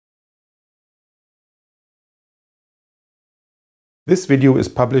This video is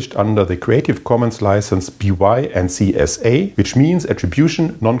published under the Creative Commons license BY and CSA, which means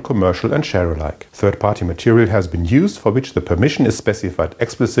attribution, non-commercial and share alike. Third-party material has been used for which the permission is specified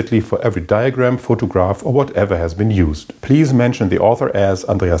explicitly for every diagram, photograph or whatever has been used. Please mention the author as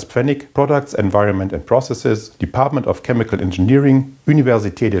Andreas Pfennig, Products, Environment and Processes, Department of Chemical Engineering,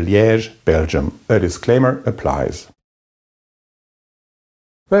 Université de Liège, Belgium. A disclaimer applies.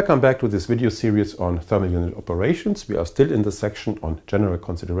 Welcome back to this video series on thermal unit operations. We are still in the section on general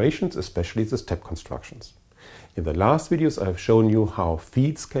considerations, especially the step constructions. In the last videos I have shown you how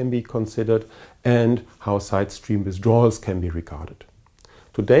feeds can be considered and how side stream withdrawals can be regarded.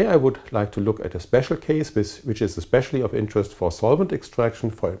 Today I would like to look at a special case which is especially of interest for solvent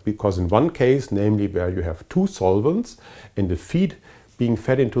extraction because in one case, namely where you have two solvents and the feed being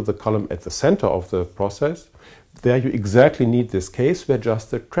fed into the column at the center of the process, there you exactly need this case where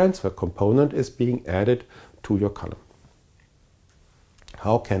just the transfer component is being added to your column.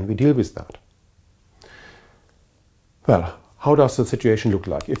 How can we deal with that? Well, how does the situation look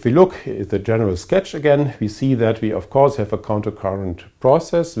like? If we look at the general sketch again, we see that we of course have a countercurrent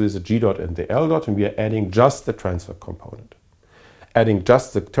process with the G dot and the L dot, and we are adding just the transfer component. Adding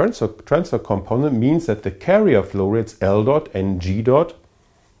just the transfer component means that the carrier flow rates L dot and G dot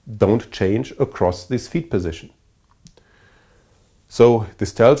don't change across this feed position. So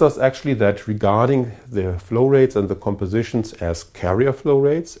this tells us actually that regarding the flow rates and the compositions as carrier flow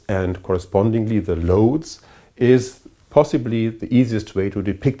rates and correspondingly the loads is possibly the easiest way to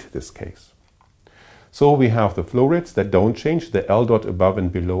depict this case. So we have the flow rates that don't change, the L dot above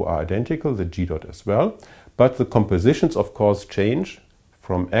and below are identical, the G dot as well, but the compositions of course change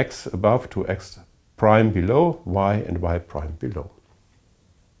from X above to X prime below, Y and Y prime below.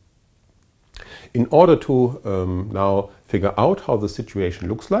 In order to now figure out how the situation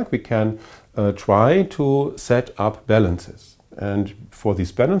looks like, we can try to set up balances. And for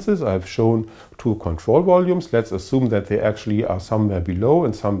these balances, I've shown two control volumes. Let's assume that they actually are somewhere below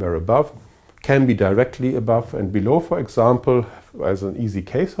and somewhere above. Can be directly above and below, for example, as an easy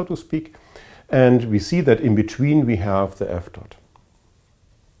case, so to speak. And we see that in between we have the F dot.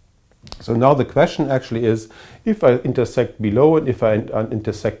 So now the question actually is, if I intersect below and if I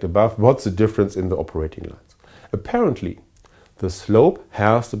intersect above, what's the difference in the operating lines? Apparently, the slope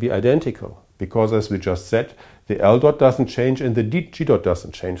has to be identical because, as we just said, the L dot doesn't change and the G dot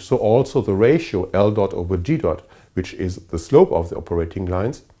doesn't change. So also the ratio L dot over G dot, which is the slope of the operating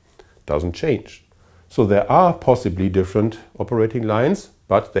lines, doesn't change. So there are possibly different operating lines,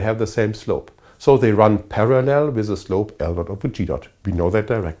 but they have the same slope. So they run parallel with the slope L dot over G dot. We know that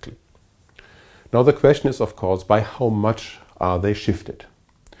directly. Now the question is, of course, by how much are they shifted?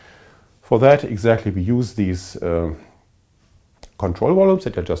 For that, exactly, we use these control volumes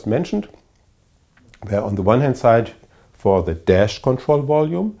that I just mentioned, where on the one hand side, for the dashed control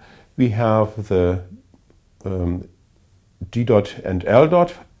volume, we have the G dot and L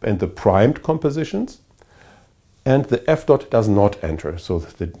dot and the primed compositions, and the F dot does not enter. So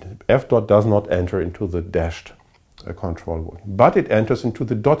the F dot does not enter into the dashed control volume, but it enters into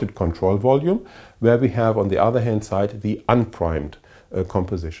the dotted control volume, where we have on the other hand side the unprimed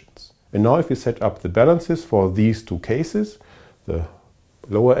compositions. And now if we set up the balances for these two cases, the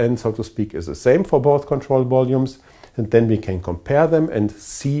lower end, so to speak, is the same for both control volumes, and then we can compare them and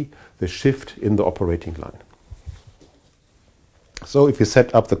see the shift in the operating line. So if we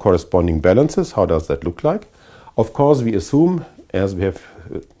set up the corresponding balances, how does that look like? Of course, we assume, as we have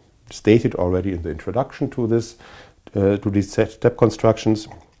stated already in the introduction to this, to these step constructions,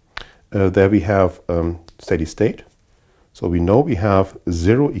 there we have steady state. So we know we have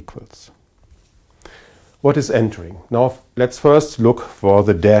 0 equals. What is entering? Now let's first look for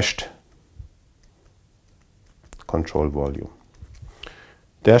the dashed control volume.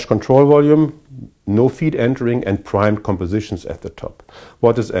 Dash control volume, no feed entering and primed compositions at the top.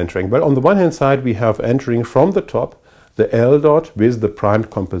 What is entering? Well, on the one hand side we have entering from the top the L dot with the primed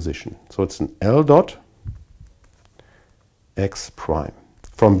composition. So it's an L dot X prime.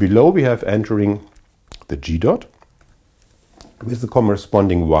 From below we have entering the G dot with the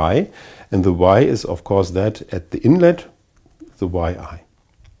corresponding Y, and the Y is of course that at the inlet, the YI.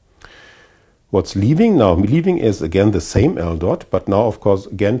 What's leaving? Now leaving is again the same L dot, but now of course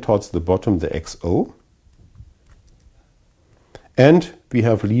again towards the bottom the XO. And we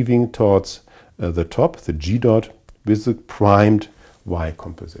have leaving towards the top the G dot with the primed Y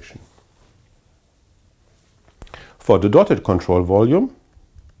composition. For the dotted control volume,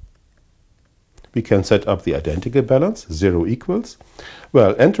 we can set up the identical balance, 0 equals.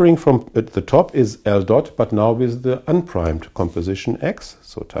 Well, entering from at the top is L dot, but now with the unprimed composition X,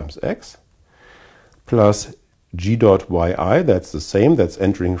 so times X, plus g dot yi, that's the same, that's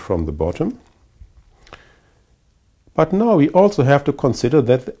entering from the bottom. But now we also have to consider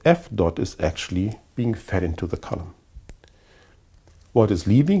that the f dot is actually being fed into the column. What is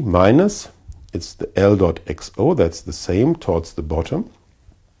leaving? Minus, it's the L dot xo, that's the same towards the bottom.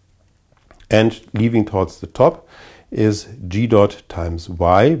 And leaving towards the top is g dot times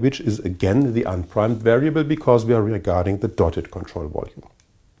y, which is again the unprimed variable because we are regarding the dotted control volume.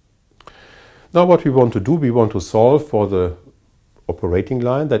 Now what we want to do, we want to solve for the operating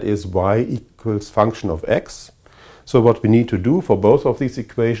line, that is y equals function of x. So what we need to do for both of these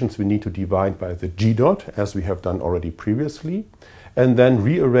equations, we need to divide by the g dot, as we have done already previously, and then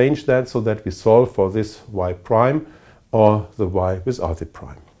rearrange that so that we solve for this y prime or the y without the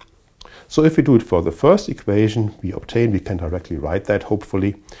prime. So if we do it for the first equation we obtain, we can directly write that,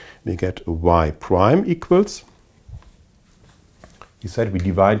 hopefully. We get y prime equals, we said we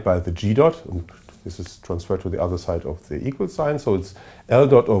divide by the g dot, and this is transferred to the other side of the equal sign, so it's L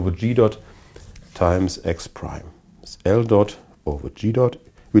dot over g dot times x prime. It's L dot over g dot,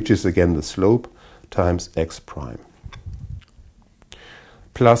 which is again the slope, times x prime.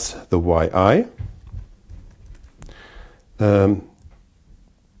 Plus the yi,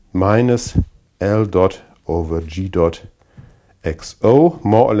 minus L dot over g dot xo,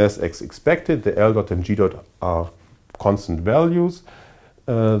 more or less as expected. The L dot and g dot are constant values.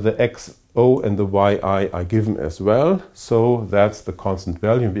 The xo and the yi are given as well, so that's the constant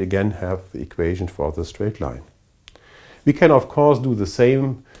value. We again have the equation for the straight line. We can of course do the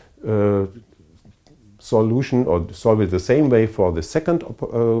same solution or solve it the same way for the second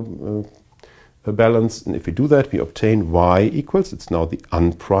balance, and if we do that we obtain y equals, it's now the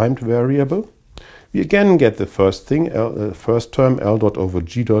unprimed variable. We again get the first thing, first term L dot over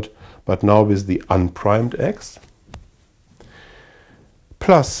g dot, but now with the unprimed x,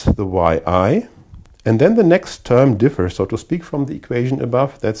 plus the yi, and then the next term differs, so to speak, from the equation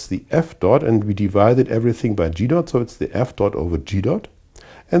above. That's the f dot, and we divided everything by g dot, so it's the f dot over g dot.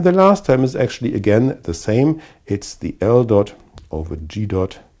 And the last term is actually again the same, it's the L dot over g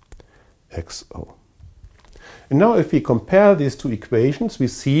dot xo. And now if we compare these two equations, we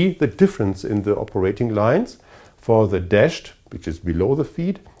see the difference in the operating lines for the dashed, which is below the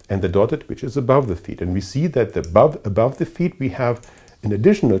feet, and the dotted, which is above the feet. And we see that above the feet we have an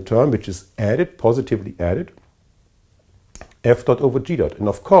additional term which is added, positively added, f dot over g dot. And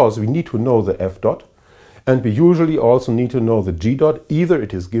of course we need to know the f dot, and we usually also need to know the g dot. Either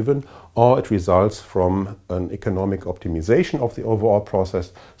it is given or it results from an economic optimization of the overall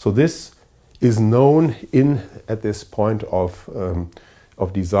process. So this is known at this point of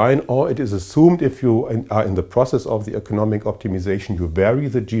design, or it is assumed if you are in the process of the economic optimization, you vary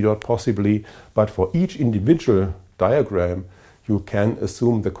the g dot possibly, but for each individual diagram you can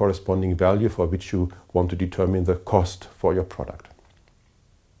assume the corresponding value for which you want to determine the cost for your product.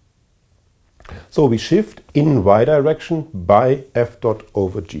 So we shift in y direction by f dot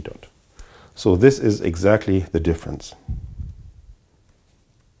over g dot. So this is exactly the difference.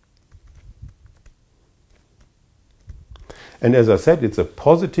 And as I said, it's a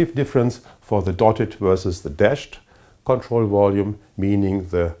positive difference for the dotted versus the dashed control volume, meaning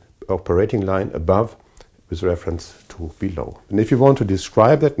the operating line above with reference to below. And if you want to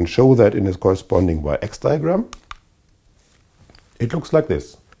describe that and show that in a corresponding y-x diagram, it looks like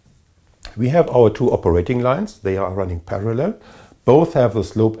this. We have our two operating lines. They are running parallel. Both have the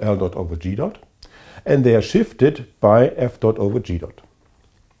slope L dot over g dot, and they are shifted by f dot over g dot.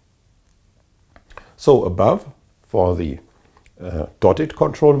 So above, for the dotted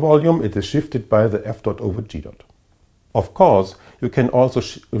control volume, it is shifted by the f dot over g dot. Of course, you can also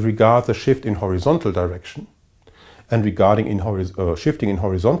regard the shift in horizontal direction, and regarding shifting in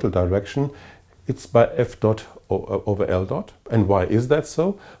horizontal direction, it's by f dot over L dot. And why is that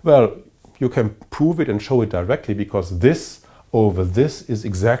so? Well, you can prove it and show it directly, because this over this is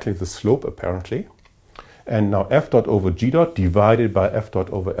exactly the slope apparently. And now f dot over g dot divided by f dot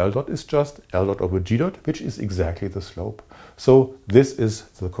over L dot is just L dot over g dot, which is exactly the slope. So this is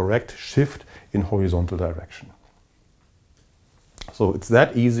the correct shift in horizontal direction. So it's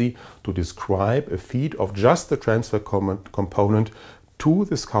that easy to describe a feed of just the transfer component to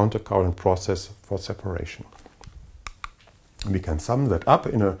this countercurrent process for separation. We can sum that up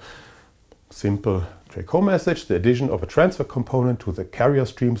in a simple take-home message. The addition of a transfer component to the carrier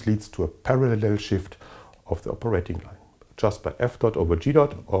streams leads to a parallel shift of the operating line, just by f dot over g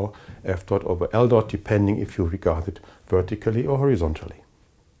dot or f dot over L dot, depending if you regard it vertically or horizontally.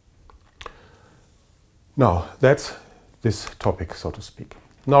 Now that's this topic, so to speak.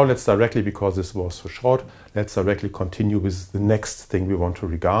 Now let's directly, because this was so short, let's directly continue with the next thing we want to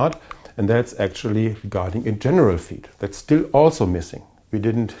regard, and that's actually regarding a general feed. That's still also missing. We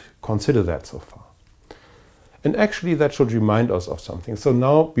didn't consider that so far. And actually that should remind us of something. So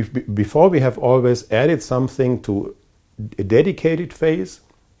now, before we have always added something to a dedicated phase,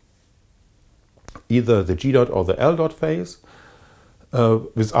 either the G dot or the L dot phase,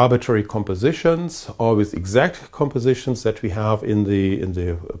 with arbitrary compositions or with exact compositions that we have in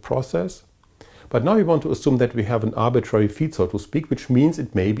the process. But now we want to assume that we have an arbitrary feed, so to speak, which means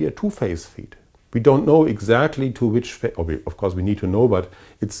it may be a two-phase feed. We don't know exactly to which phase, of course we need to know, but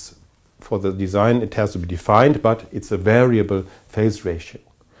it's for the design it has to be defined, but it's a variable phase ratio.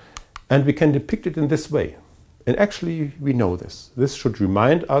 And we can depict it in this way. And actually we know this. This should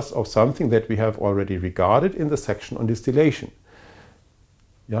remind us of something that we have already regarded in the section on distillation.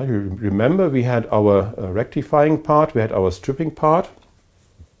 Yeah, you remember we had our rectifying part, we had our stripping part.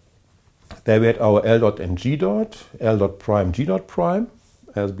 There we had our L dot and G dot, L dot prime, G dot prime,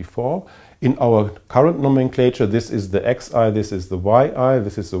 as before. In our current nomenclature, this is the XI, this is the YI,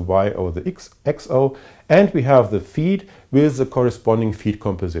 this is the YO, the XO, and we have the feed with the corresponding feed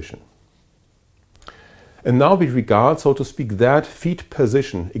composition. And now we regard, so to speak, that feed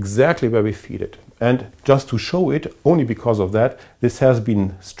position, exactly where we feed it. And just to show it, only because of that, this has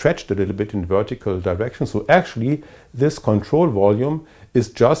been stretched a little bit in vertical direction. So actually, this control volume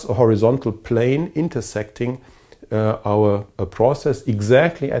is just a horizontal plane intersecting our process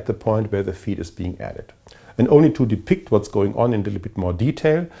exactly at the point where the feed is being added. And only to depict what's going on in a little bit more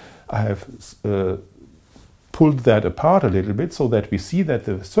detail, I have pulled that apart a little bit so that we see that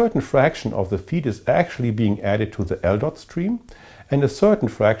a certain fraction of the feed is actually being added to the L dot stream and a certain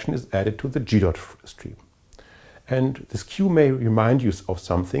fraction is added to the G dot stream. And this Q may remind you of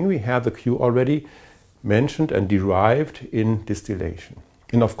something. We have the Q already mentioned and derived in distillation.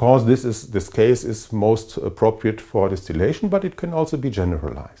 And of course this case is most appropriate for distillation, but it can also be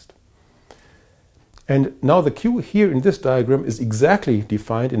generalized. And now the Q here in this diagram is exactly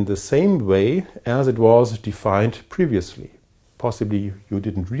defined in the same way as it was defined previously. Possibly you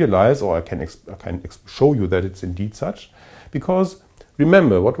didn't realize, or I can show you that it's indeed such. Because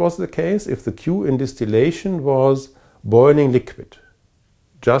remember, what was the case? If the Q in distillation was boiling liquid,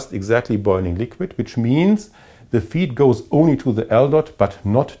 just exactly boiling liquid, which means the feed goes only to the L dot but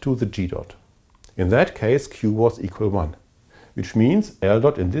not to the G dot. In that case, Q was equal 1, which means L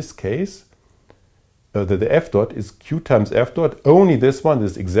dot in this case, the F dot is Q times F dot. Only this one,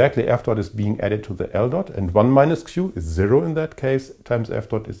 this exactly F dot, is being added to the L dot, and 1 minus Q is 0 in that case, times F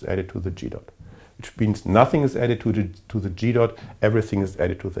dot is added to the G dot. Which means nothing is added to the G dot, everything is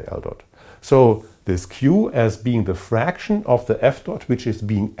added to the L dot. So this Q as being the fraction of the F dot which is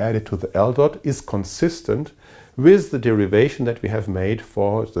being added to the L dot is consistent with the derivation that we have made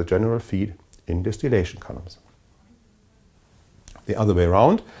for the general feed in distillation columns. The other way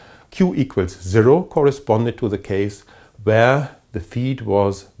around, Q equals 0 corresponded to the case where the feed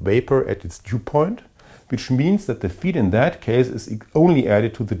was vapor at its dew point, which means that the feed in that case is only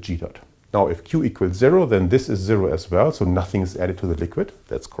added to the G dot. Now, if Q equals 0, then this is 0 as well, so nothing is added to the liquid.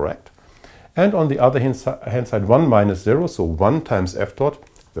 That's correct. And on the other hand side, 1 minus 0, so 1 times F dot,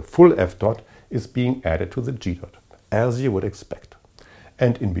 the full F dot, is being added to the G dot, as you would expect.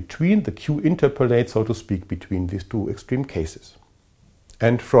 And in between, the Q interpolates, so to speak, between these two extreme cases.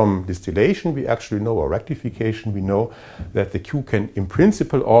 And from distillation, we actually know, or rectification, we know that the Q can in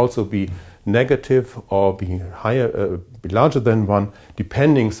principle also be negative or be higher, be larger than 1,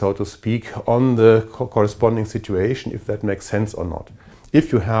 depending, so to speak, on the corresponding situation, if that makes sense or not.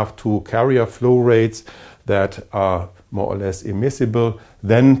 If you have two carrier flow rates that are more or less immiscible,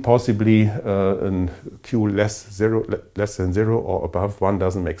 then possibly a Q less than 0 or above 1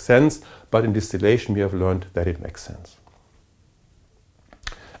 doesn't make sense. But in distillation, we have learned that it makes sense.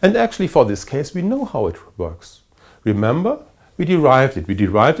 And actually, for this case, we know how it works. Remember, we derived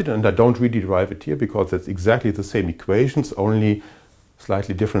it, and I don't rederive it here because it's exactly the same equations, only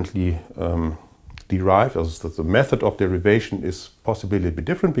slightly differently derived. Also, the method of derivation is possibly a little bit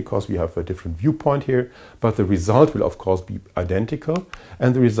different because we have a different viewpoint here, but the result will of course be identical,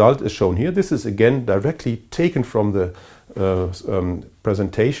 and the result is shown here. This is again directly taken from the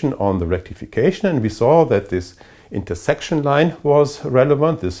presentation on the rectification, and we saw that this intersection line was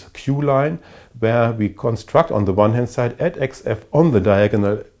relevant, this Q line, where we construct on the one hand side at XF on the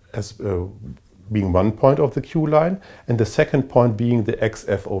diagonal as being one point of the Q line, and the second point being the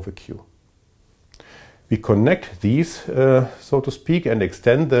XF over Q. We connect these, so to speak, and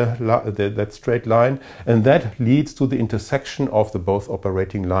extend that straight line, and that leads to the intersection of the both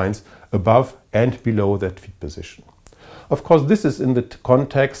operating lines above and below that feed position. Of course, this is in the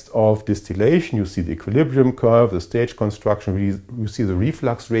context of distillation. You see the equilibrium curve, the stage construction, you see the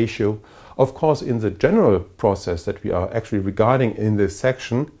reflux ratio. Of course, in the general process that we are actually regarding in this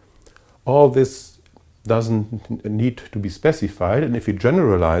section, all this doesn't need to be specified. And if you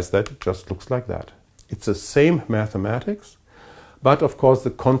generalize that, it just looks like that. It's the same mathematics, but of course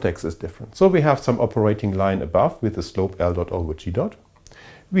the context is different. So we have some operating line above with the slope L dot over G dot.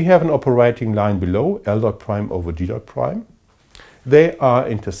 We have an operating line below, L dot prime over G dot prime. They are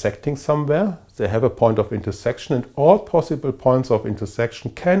intersecting somewhere. They have a point of intersection, and all possible points of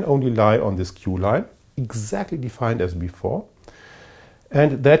intersection can only lie on this Q line, exactly defined as before.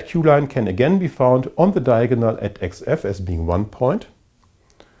 And that Q line can again be found on the diagonal at XF as being one point.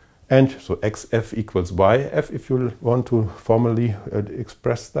 And so XF equals YF if you want to formally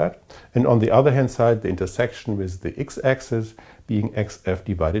express that. And on the other hand side, the intersection with the x-axis being XF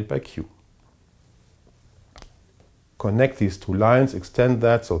divided by Q. Connect these two lines, extend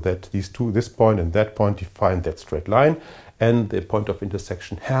that so that this point and that point define that straight line, and the point of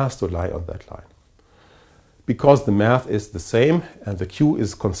intersection has to lie on that line. Because the math is the same and the Q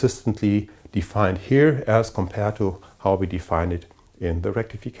is consistently defined here as compared to how we define it in the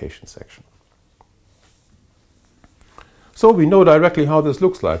rectification section. So we know directly how this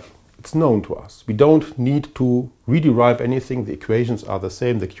looks like. It's known to us. We don't need to rederive anything. The equations are the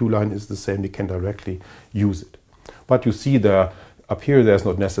same. The Q line is the same. We can directly use it. But you see there, up here, there's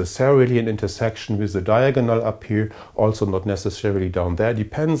not necessarily an intersection with the diagonal up here, also not necessarily down there.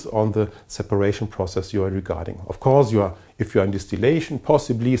 Depends on the separation process you are regarding. Of course, if you are in distillation,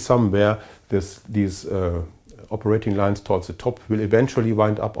 possibly somewhere these operating lines towards the top will eventually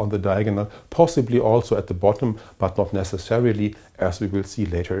wind up on the diagonal, possibly also at the bottom, but not necessarily, as we will see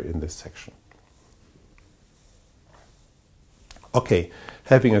later in this section. Okay,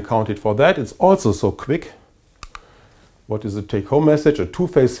 having accounted for that, it's also so quick. What is the take-home message? A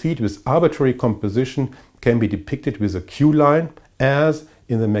two-phase feed with arbitrary composition can be depicted with a Q line as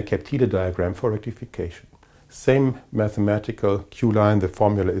in the McCabe-Thiele diagram for rectification. Same mathematical Q line, the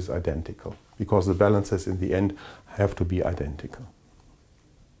formula is identical, because the balances in the end have to be identical.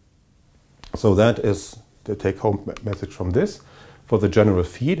 So that is the take-home message from this for the general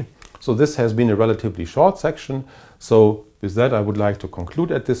feed. So this has been a relatively short section. So with that, I would like to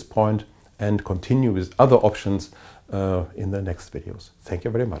conclude at this point and continue with other options in the next videos. Thank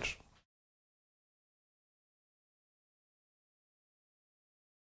you very much.